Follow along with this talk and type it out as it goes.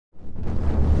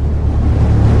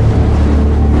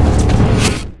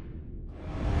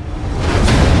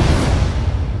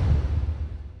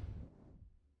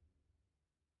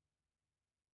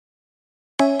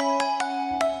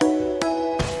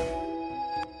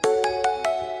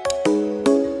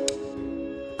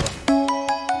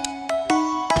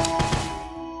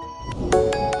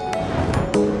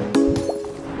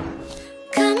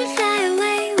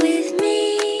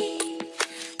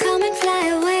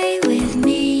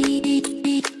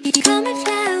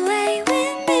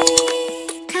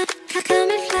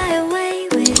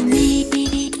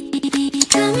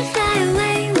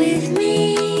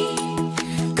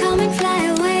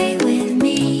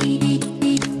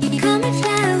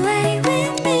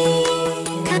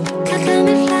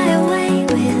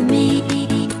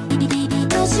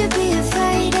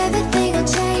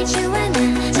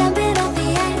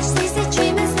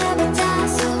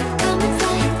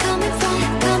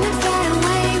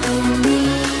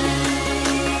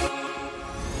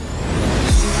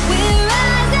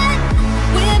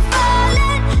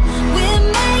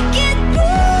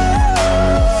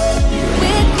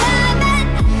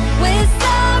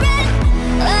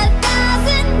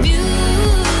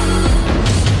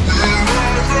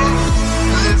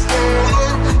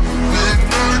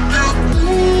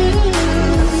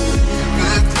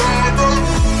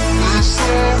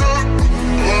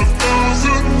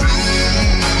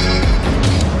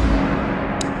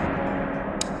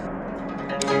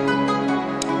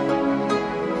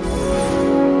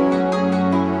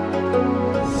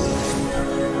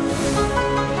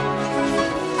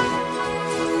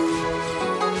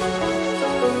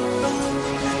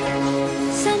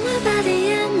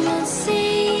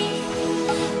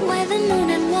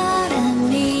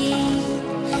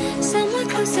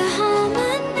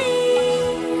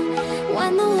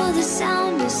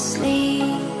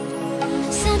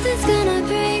Something's gonna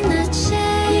bring the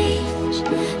change.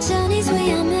 Journeys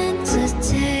we are meant to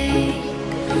take.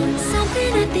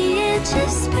 Something at the edge of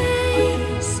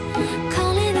space,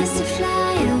 calling us to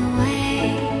fly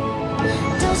away.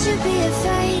 Don't you be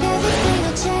afraid, everything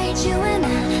will change. You and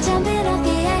I, jumping off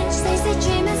the edge. They say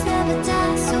dreamers never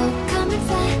die, so come and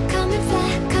fly, come and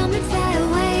fly, come and fly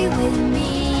away with me.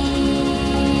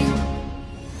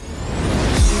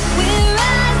 We're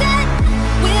rising,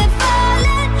 we're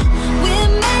falling,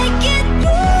 we're making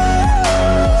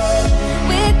through.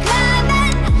 We're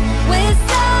climbing, we're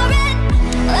soaring,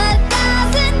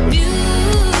 1,000 views.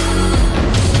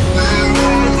 We're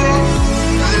rising,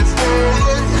 we're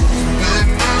falling, we're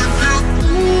making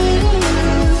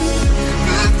through.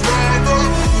 We're climbing,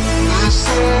 we're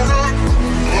soaring,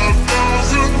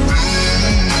 1,000 views.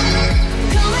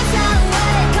 Come and fly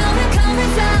away, come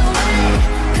and fly away,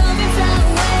 come and fly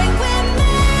away with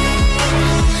me.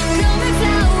 Come and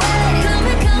fly away,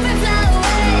 come and fly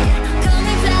away, come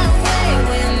and fly away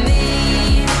with me.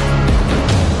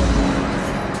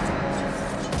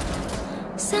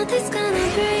 Something's gonna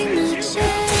bring the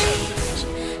change.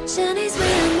 Journeys we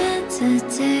are meant to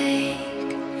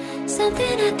take.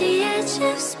 Something at the edge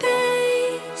of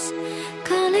space,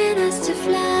 calling us to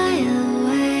fly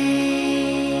away.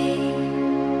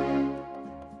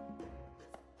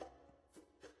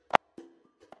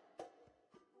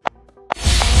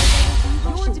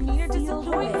 Your demeanor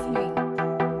disappoints me.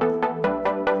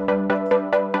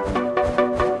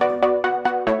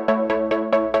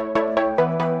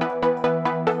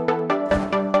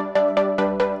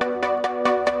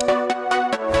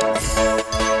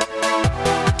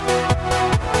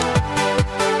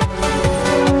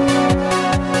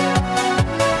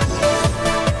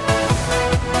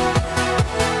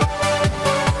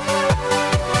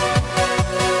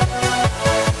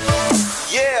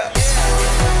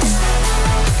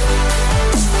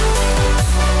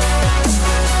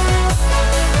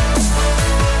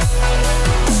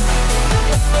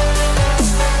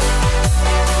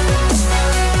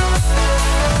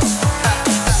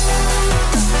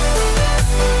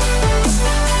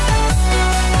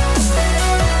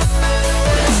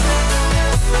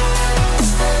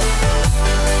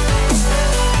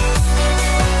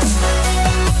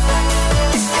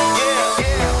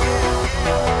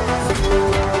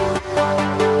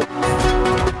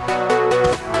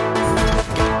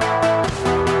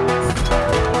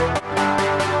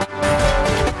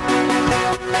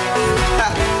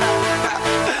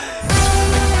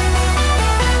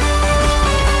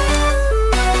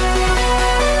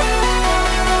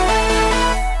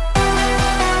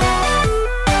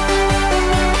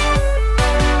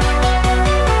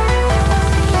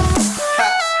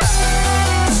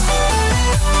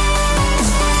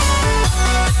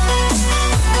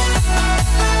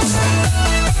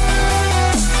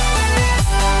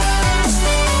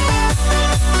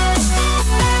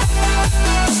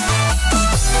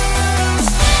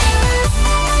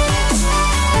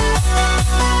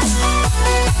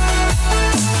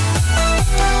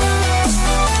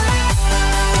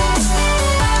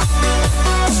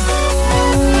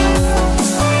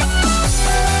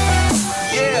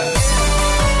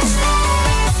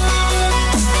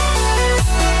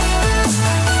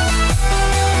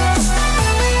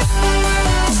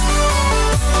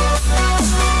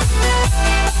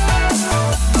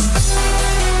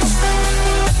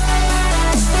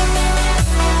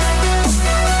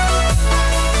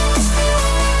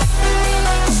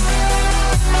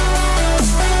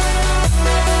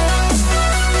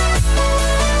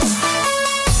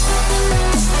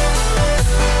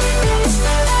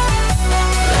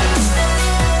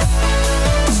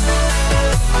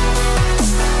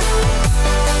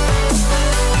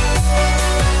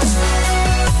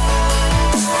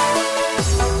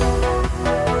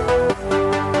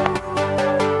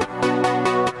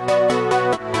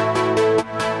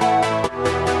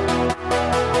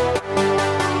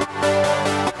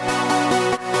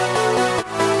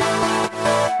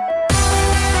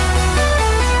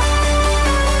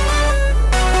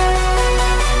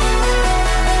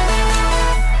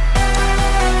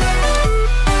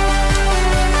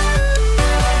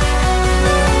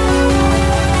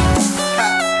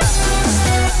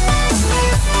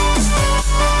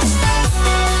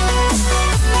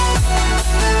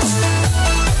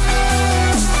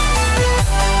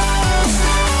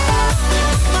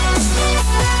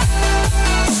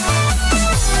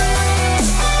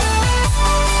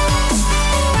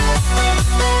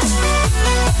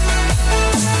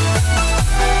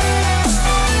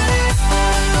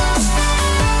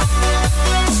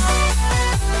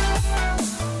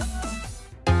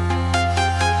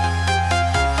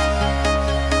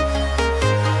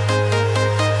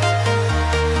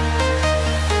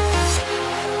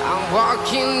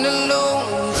 walking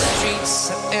alone, the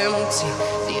streets are empty.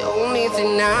 The only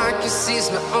thing I can see is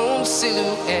my own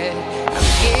silhouette. I'm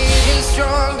getting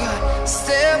stronger,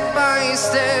 step by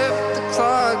step. The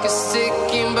clock is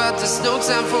ticking, but there's no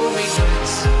time for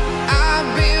regrets.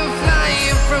 I've been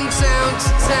flying from town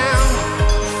to town,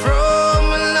 from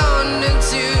London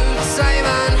to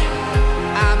Taiwan.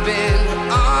 I've been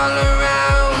all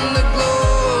around the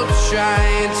globe,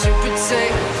 trying to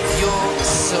protect your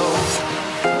soul.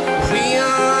 We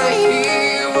are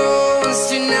heroes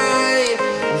tonight.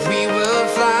 We will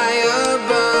fly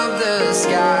above the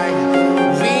sky.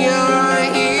 We are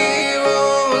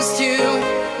heroes tonight.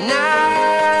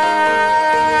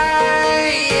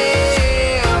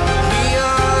 Yeah. We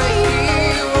are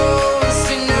heroes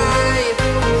tonight.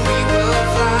 We will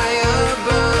fly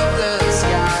above the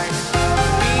sky.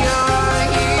 We are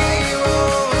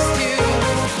heroes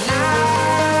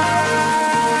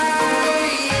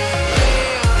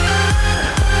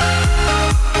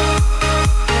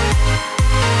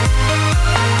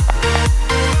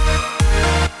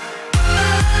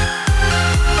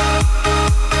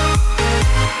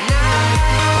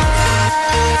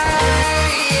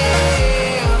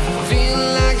Feel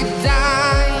like a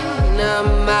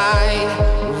dynamite,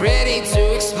 ready to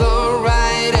explode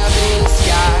right up in the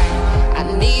sky. I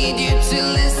need you to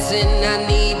listen, I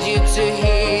need you to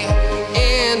hear,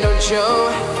 and don't show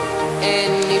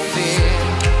any fear.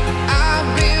 I've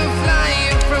been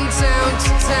flying from town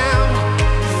to town,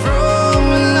 from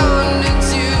London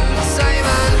to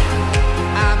Taiwan.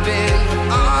 I've been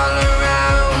all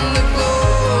around the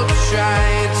globe,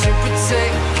 trying to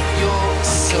protect your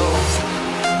soul.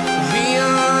 We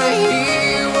are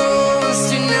heroes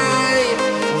tonight.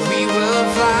 We will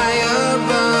fly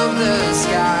above the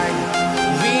sky.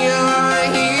 We are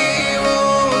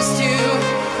heroes tonight.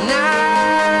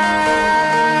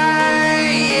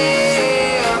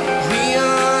 Yeah. We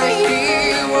are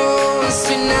heroes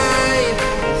tonight.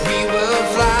 We will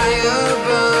fly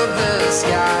above the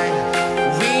sky.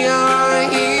 We are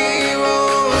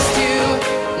heroes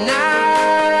tonight.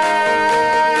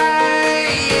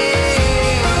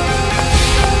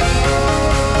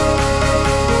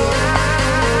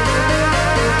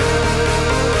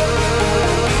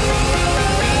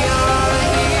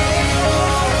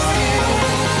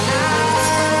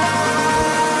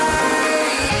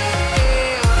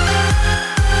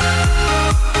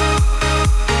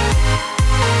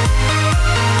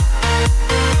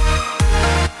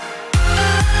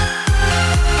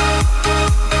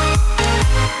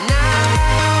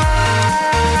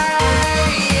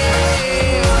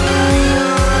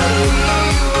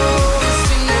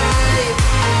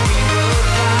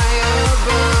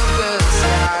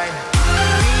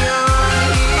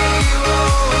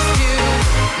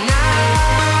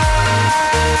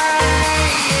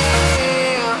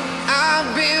 I've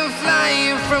been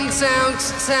flying from town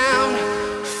to town,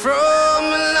 from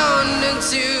London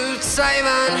to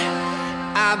Taiwan.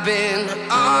 I've been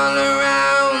all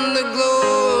around the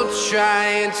globe,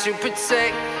 trying to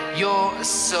protect your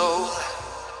soul.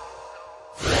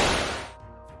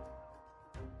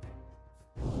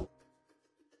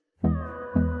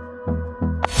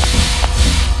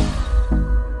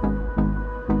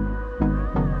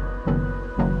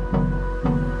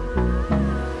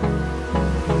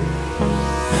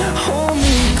 Hold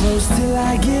me close till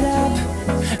I get up.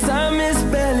 Time is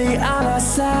barely on our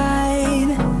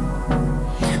side.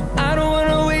 I don't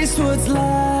wanna waste what's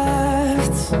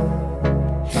left.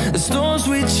 The storms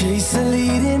we chase are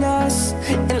leading us,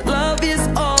 and love is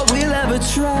all we'll ever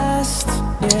trust.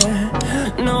 Yeah,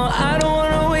 no, I don't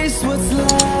wanna waste what's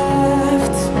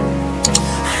left.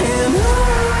 And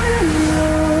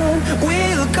on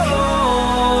we'll go,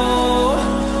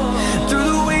 through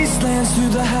the wastelands,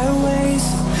 through the highways,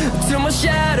 till my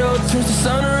shadow turns to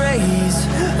sun rays.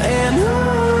 And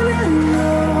on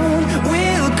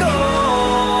we'll go,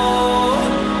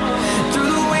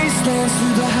 through the wastelands,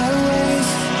 through the highways,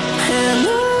 and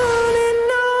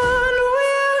on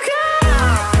we'll go.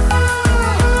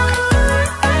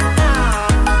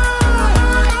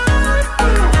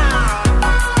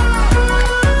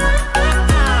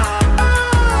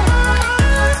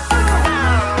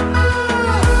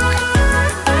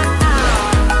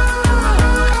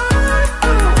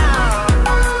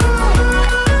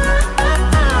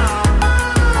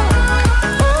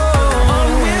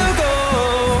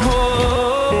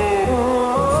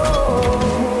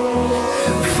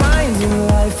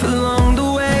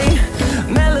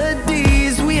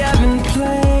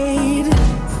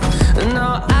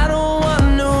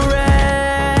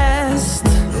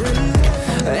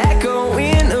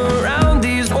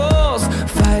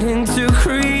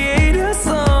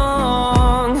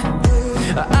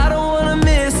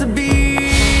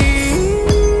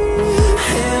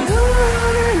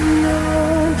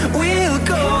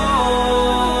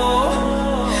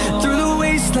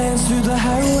 the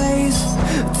highways,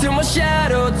 till my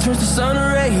shadow turns to sun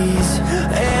rays.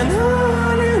 And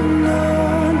on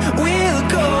we'll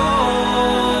go,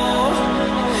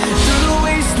 through the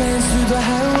wastelands, through the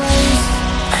highways.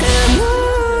 And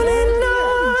on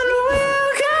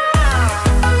we'll go.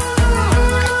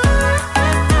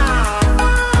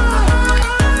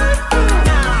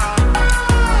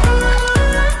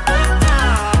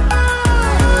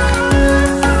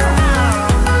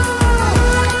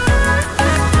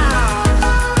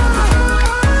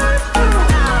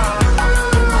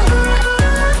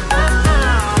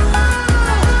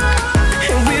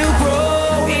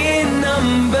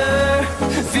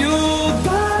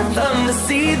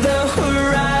 See the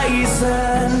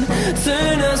horizon,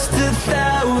 turn us to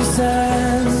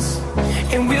thousands,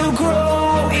 and we'll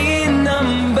grow in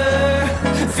number,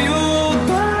 fueled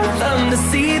by them to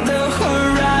see the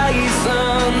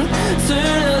horizon,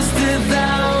 turn us to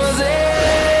thousands,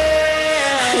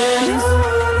 and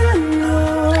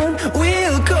on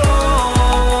we'll go,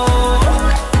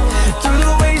 through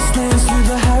the wastelands, through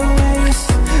the highways,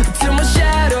 till my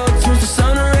shadow turns to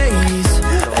sun rays.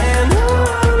 And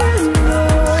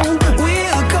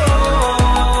we'll go,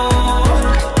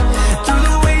 through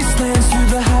the wastelands,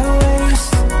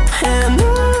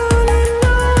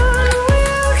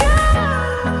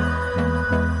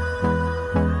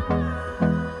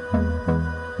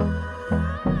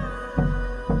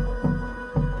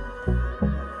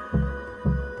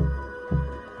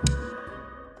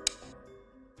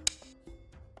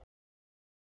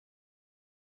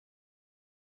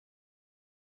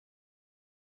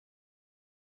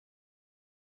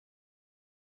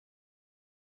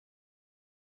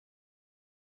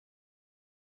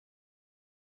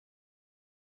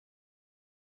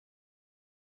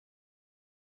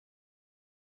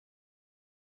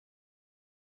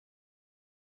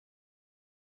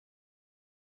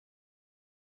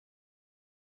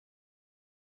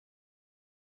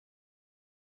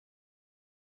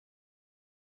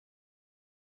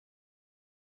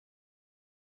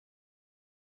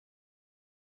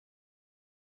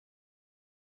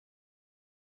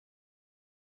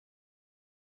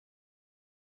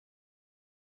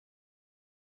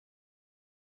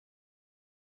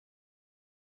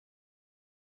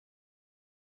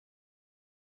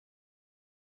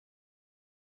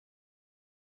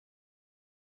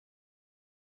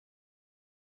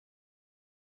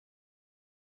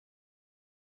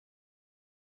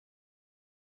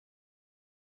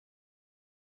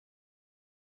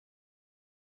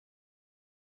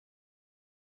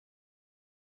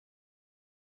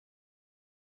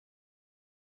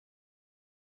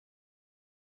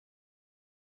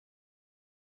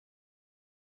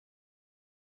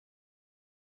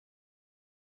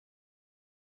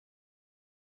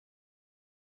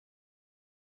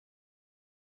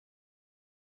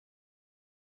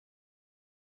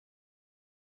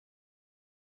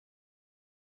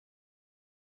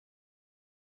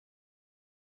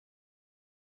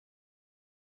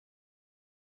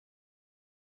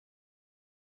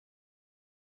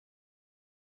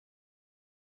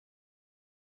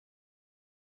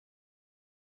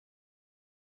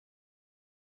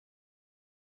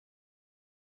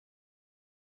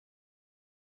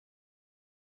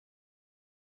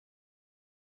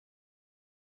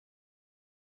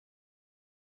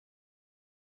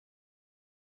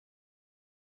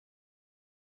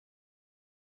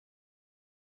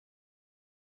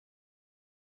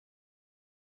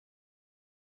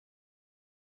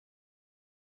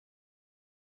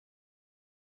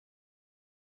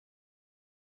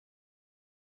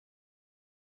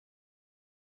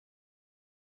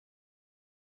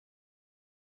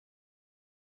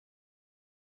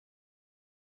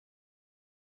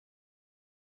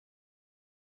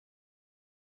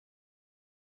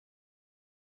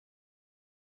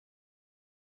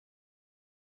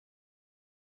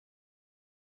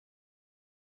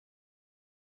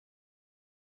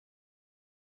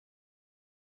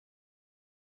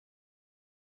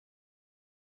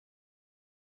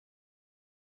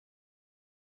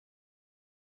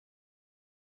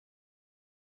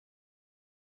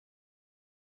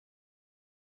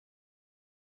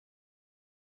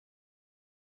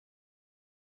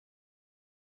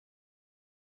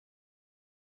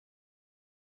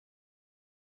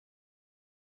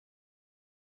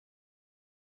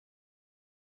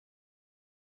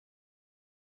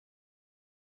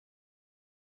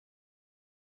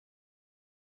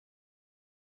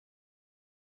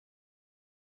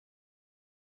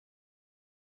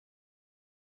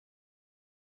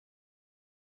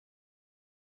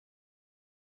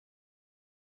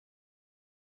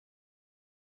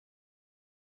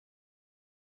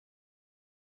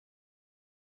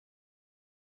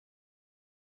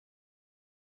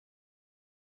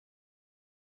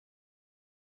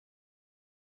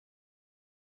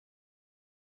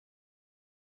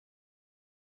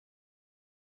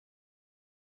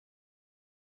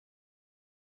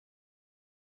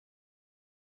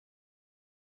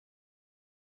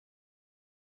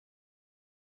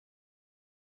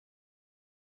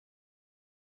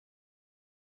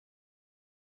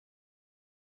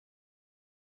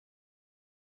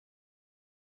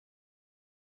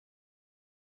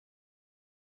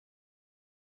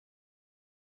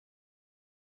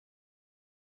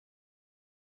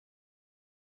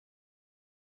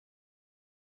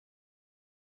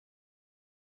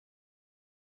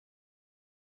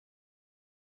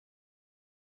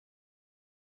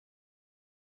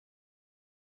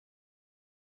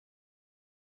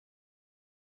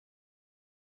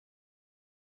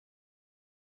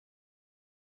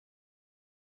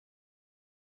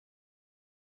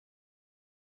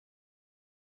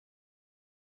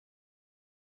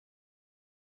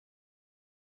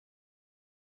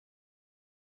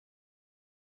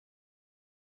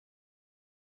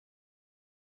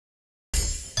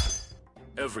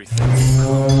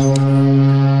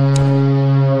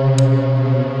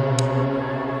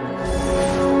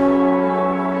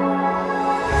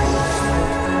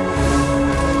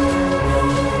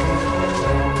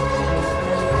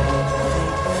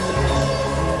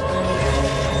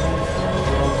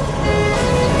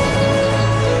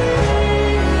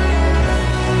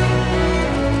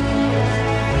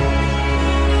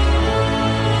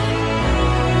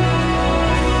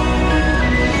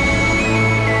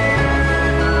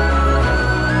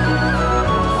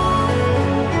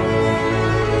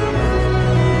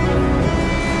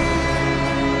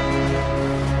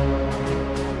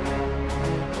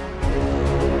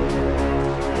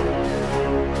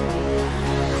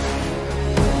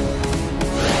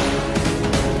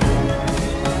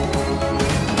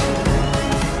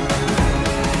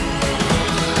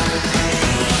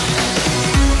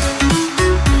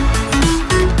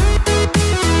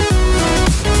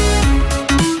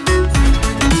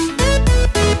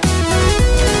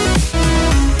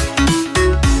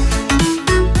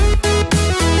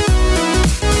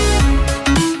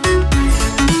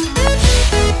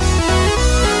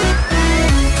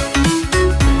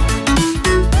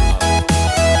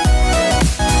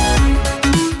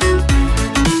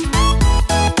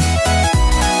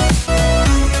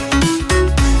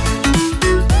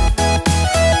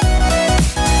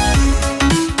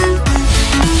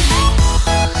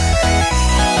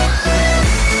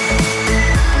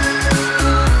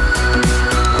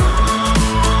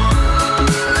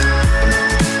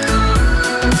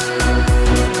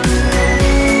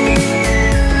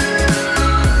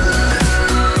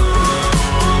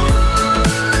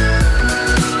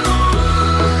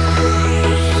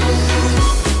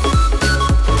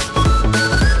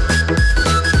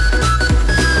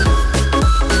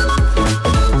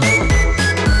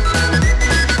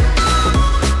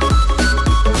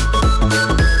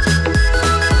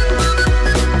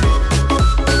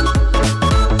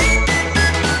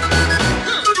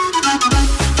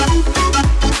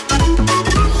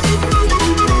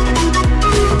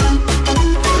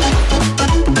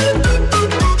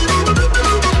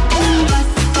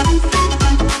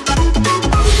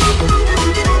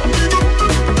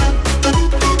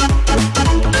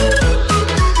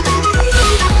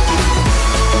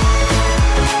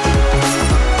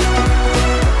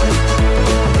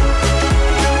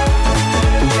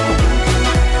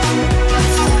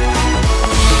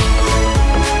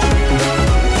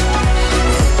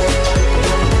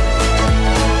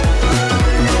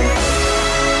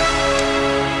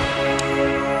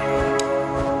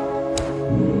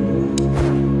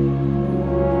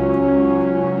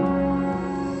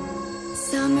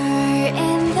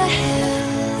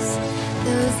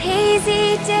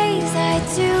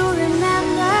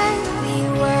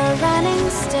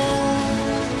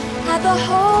 the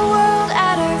whole world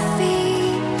at our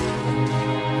feet,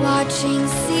 watching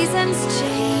seasons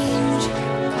change.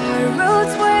 Our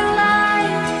roads were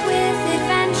lined with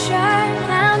adventure,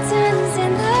 mountains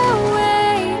in the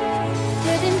way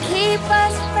couldn't keep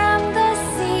us from the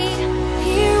sea.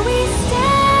 Here we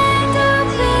stand,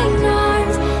 open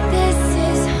arms. This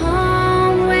is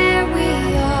home where we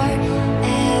are,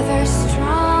 ever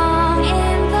strong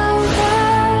in the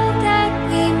world that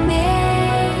we made.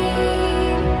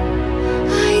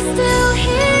 I still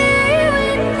hear you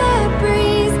in the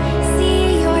breeze, see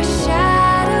your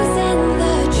shadows in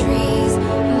the trees,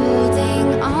 holding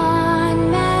on,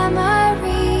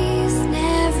 memories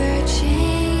never change.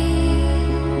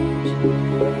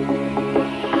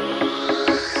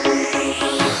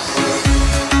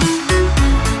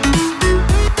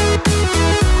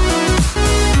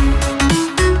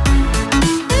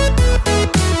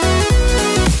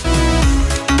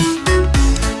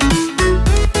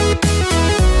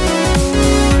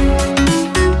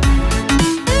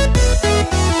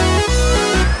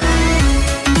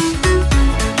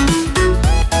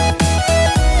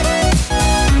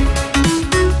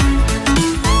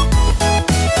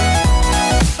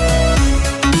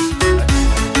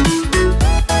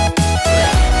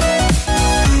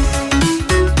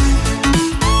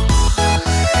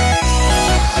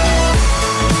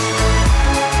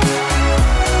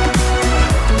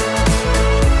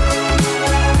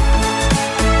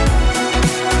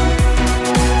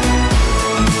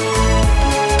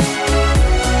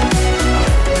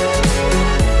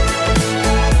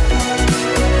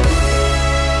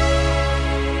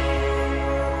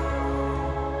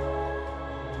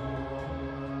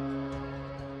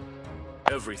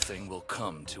 Everything will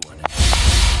come to an end.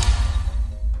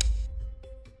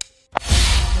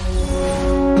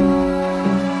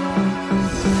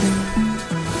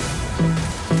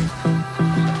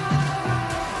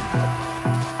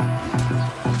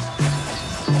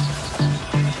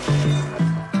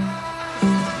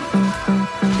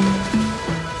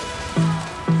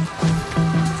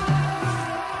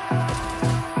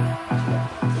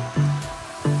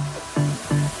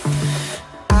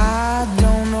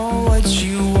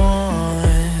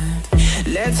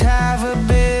 Let's have a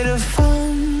bit of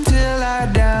fun till I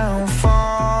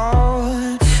downfall.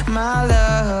 My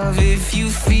love, if you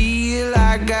feel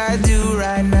like I do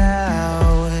right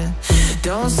now,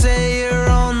 don't say you're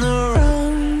on the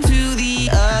run to the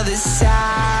other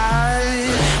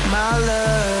side, my love.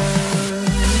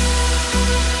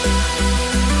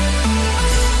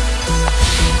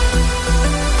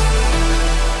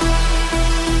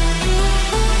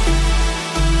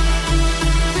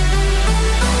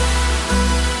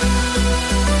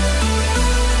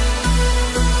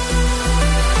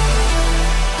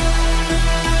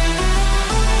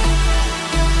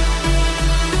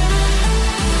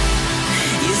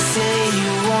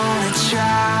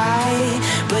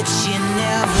 But you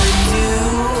never do.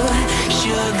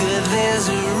 Sugar, there's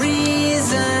a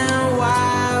reason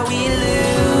why we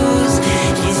lose.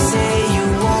 You say you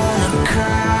wanna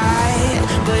cry,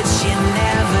 but you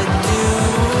never do.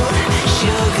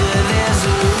 Sugar, there's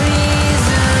a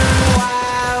reason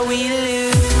why we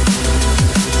lose.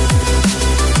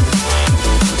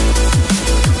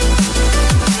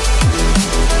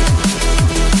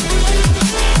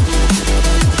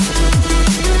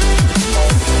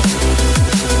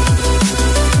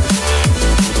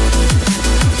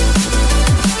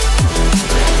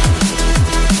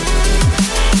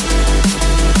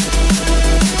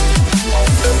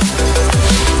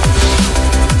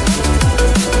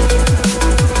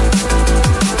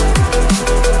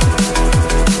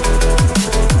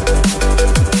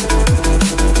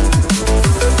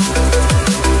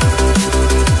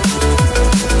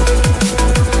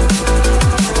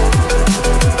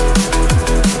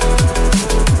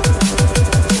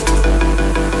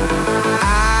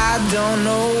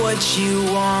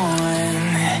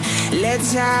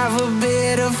 Let's have a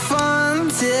bit of fun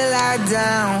till I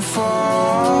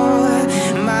downfall.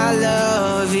 My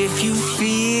love, if you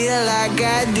feel like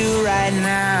I do right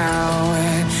now,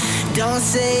 don't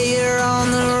say you're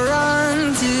on the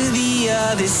run to the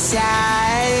other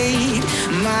side,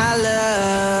 my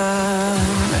love.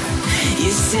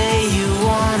 You say you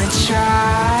wanna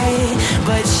try,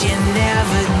 but you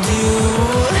never do.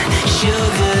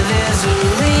 Sugar, there's a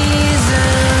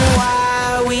reason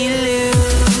why we lose.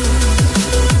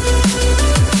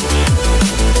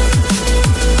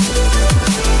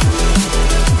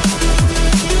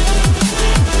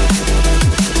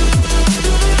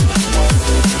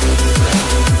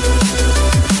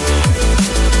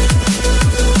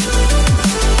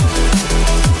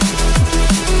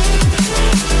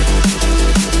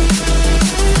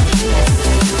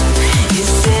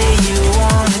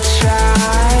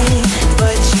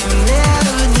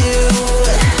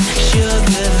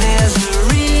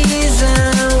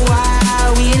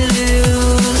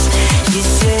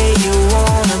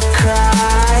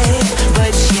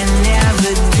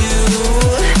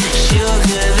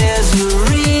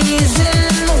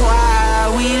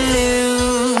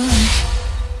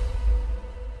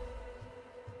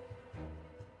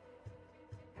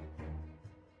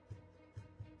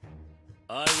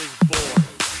 I was born.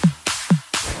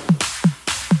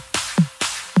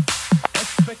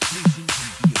 Expectation can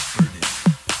be a burden.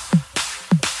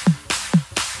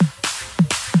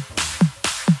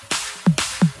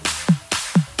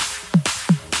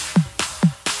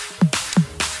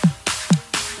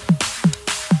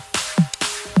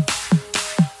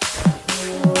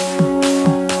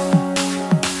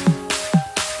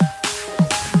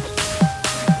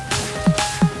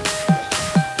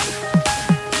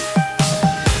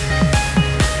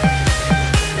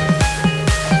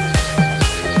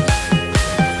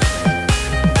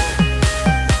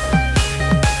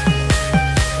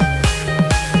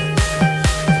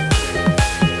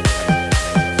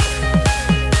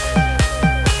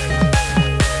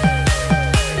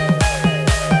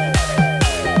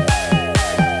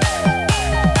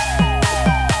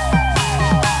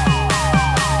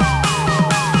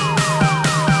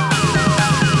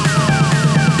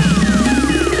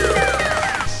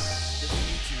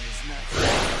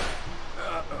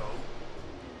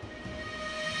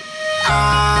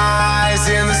 Eyes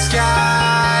in the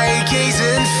sky,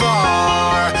 gazing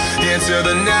far into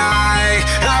the night.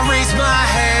 I raise my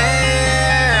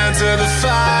hand to the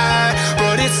fire,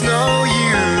 but it's no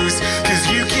use, 'cause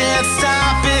you can't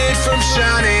stop it from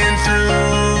shining through.